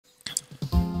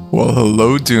Well,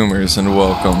 hello Doomers and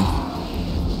welcome.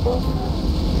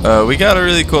 We got a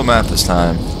really cool map this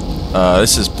time.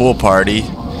 This is pool party,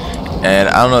 and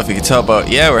I don't know if you can tell, but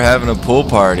yeah, we're having a pool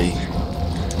party.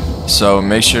 So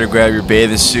make sure to grab your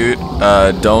bathing suit.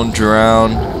 Don't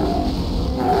drown.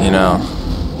 You know.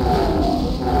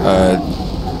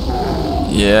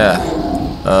 Yeah.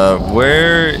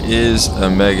 Where is a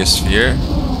megasphere?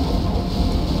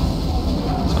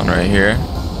 This one right here.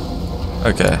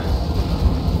 Okay.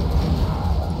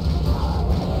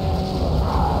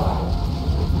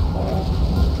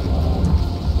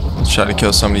 Let's try to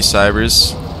kill some of these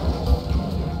cybers.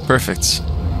 Perfect.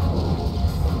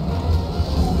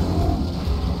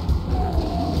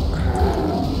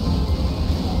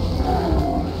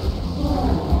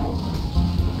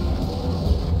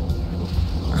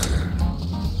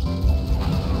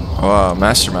 Wow,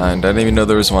 mastermind. I didn't even know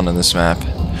there was one on this map.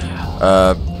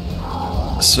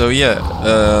 So yeah,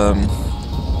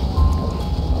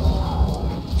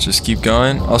 just keep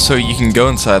going. Also, you can go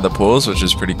inside the pools, which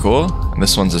is pretty cool. And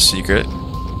this one's a secret.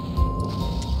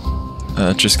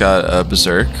 Just got a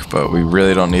berserk, but we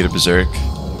really don't need a berserk.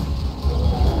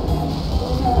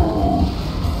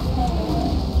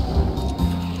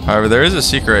 However, there is a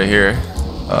secret right here.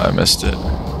 Oh, I missed it.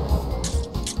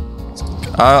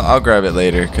 I'll grab it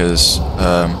later because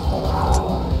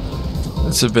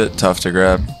it's a bit tough to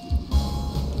grab.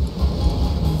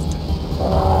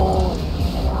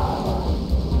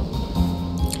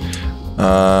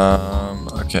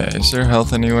 Okay, is there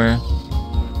health anywhere?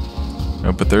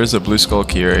 No, but there is a blue skull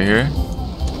key right here.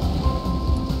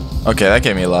 Okay, that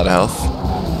gave me a lot of health.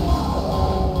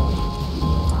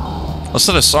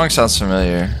 Also, the song sounds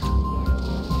familiar.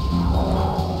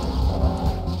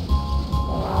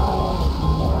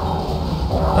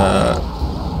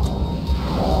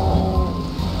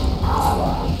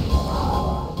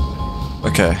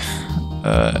 Okay.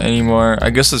 Any more? I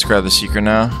guess let's grab the secret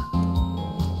now.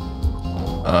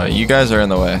 You guys are in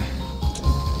the way.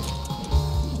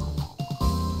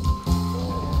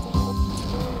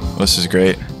 This is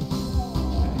great.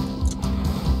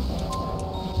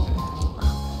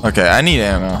 Okay, I need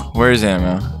ammo. Where is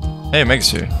ammo? Hey,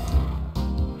 Megasphere.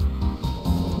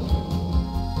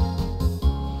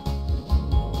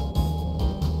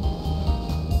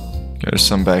 Okay, there's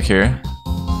some back here.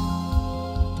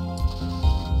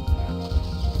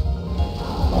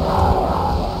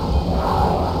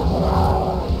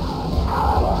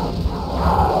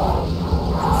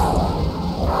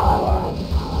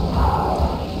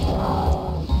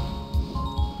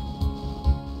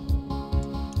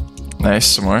 Nice,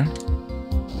 some more.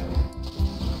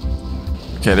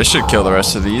 Okay, this should kill the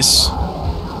rest of these.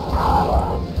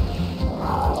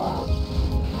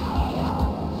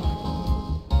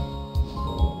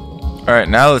 Alright,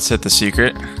 now let's hit the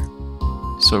secret.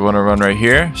 So we want to run right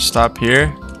here, stop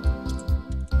here,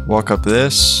 walk up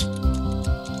this.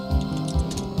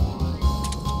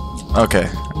 Okay,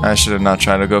 I should have not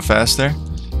tried to go faster.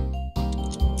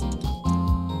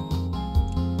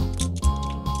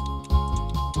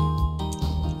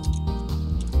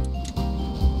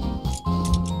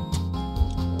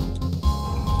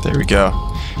 There we go.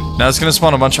 Now it's gonna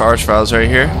spawn a bunch of archviles right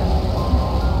here.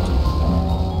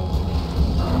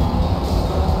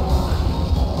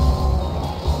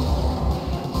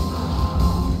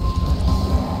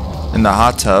 In the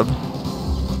hot tub.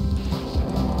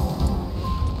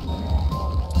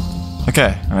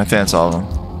 Okay, and I think that's all of them.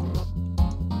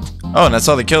 Oh, and that's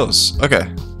all the kills.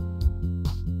 Okay.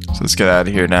 So let's get out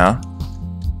of here now.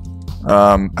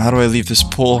 How do I leave this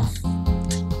pool?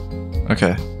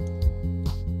 Okay.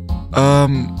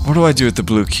 What do I do with the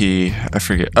blue key? I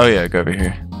forget. Oh yeah, go over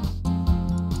here.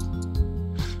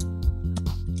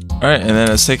 Alright, and then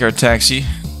let's take our taxi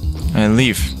and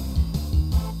leave.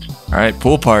 Alright,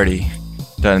 pool party.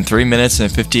 Done in 3 minutes and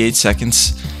 58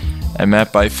 seconds. And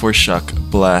map by Forshuck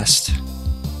Blast.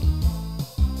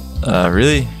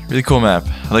 Really cool map.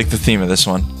 I like the theme of this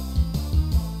one.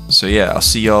 So yeah, I'll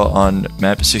see y'all on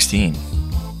map 16.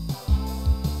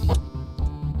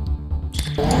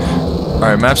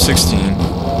 Alright, map 16.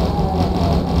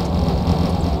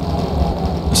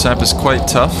 This map is quite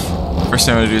tough. First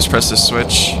thing I'm going to do is press this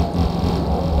switch.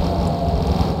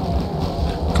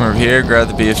 Come over here, grab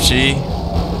the BFG.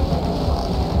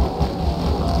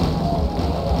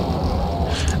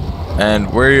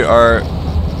 And we are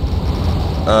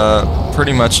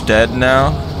pretty much dead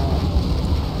now.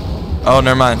 Oh,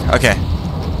 never mind. Okay.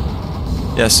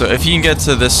 Yeah, so if you can get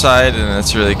to this side, then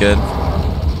that's really good.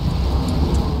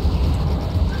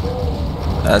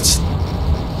 That's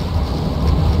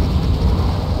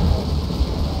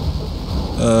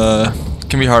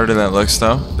Can be harder than it looks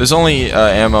though. There's only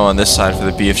ammo on this side for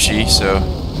the BFG, so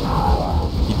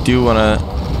you do want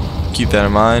to keep that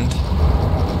in mind.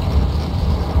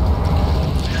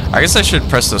 I guess I should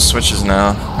press those switches now.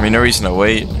 I mean, no reason to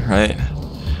wait, right?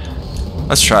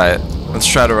 Let's try it. Let's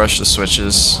try to rush the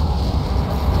switches.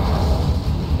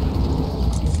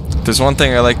 If there's one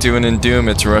thing I like doing in Doom,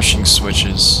 it's rushing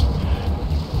switches.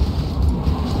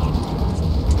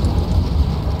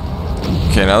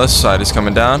 Okay, now this side is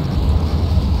coming down.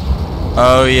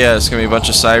 Oh yeah, it's gonna be a bunch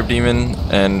of Cyber Demon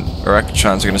and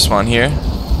Erectrons are gonna spawn here.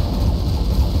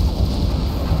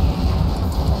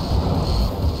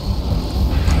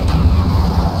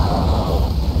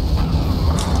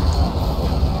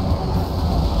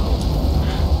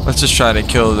 Let's just try to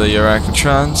kill the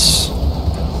Arachnotrons.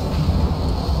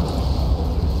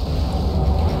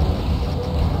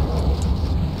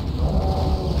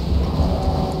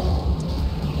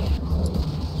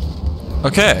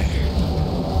 Okay.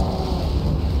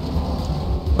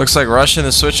 Looks like rushing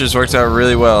the switches worked out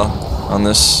really well on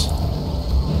this.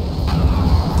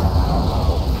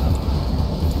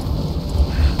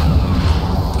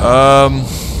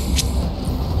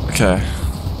 Okay.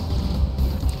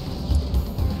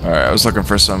 Alright, I was looking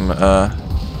for some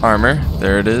armor.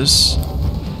 There it is.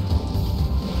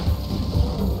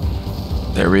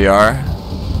 There we are.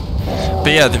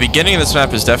 But yeah, the beginning of this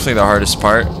map is definitely the hardest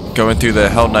part. Going through the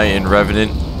Hell Knight and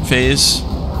Revenant phase.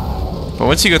 But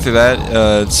once you go through that,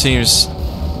 it seems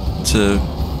to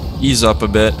ease up a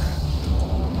bit.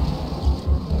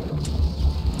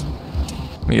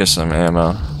 Let me get some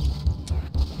ammo.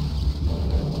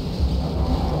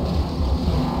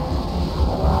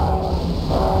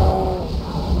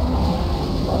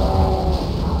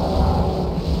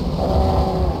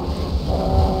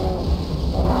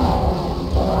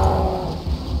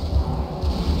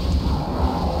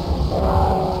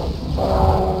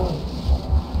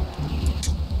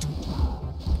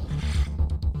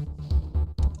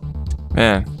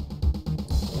 Man,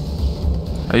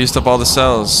 I used up all the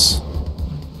cells.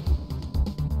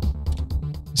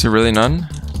 Is there really none?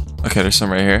 Okay, there's some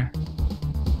right here.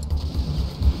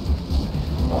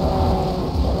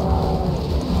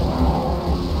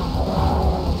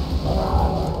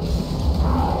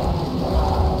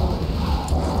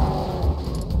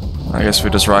 I guess we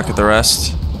just rocket the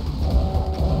rest.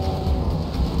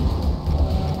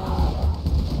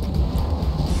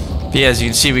 But yeah, as you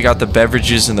can see, we got the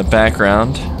beverages in the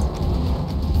background.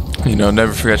 You know,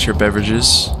 never forget your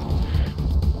beverages.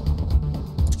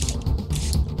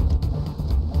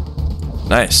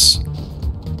 Nice.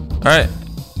 Alright,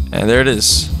 and there it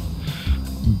is.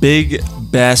 Big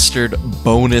Bastard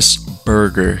Bonus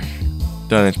Burger.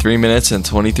 Done in 3 minutes and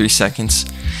 23 seconds.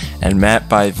 And map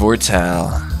by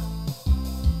Vortal.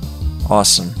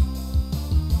 Awesome.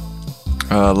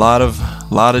 A lot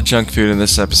of junk food in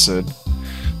this episode.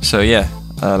 So yeah,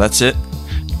 that's it.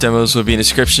 Demos will be in the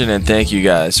description, and thank you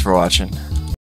guys for watching.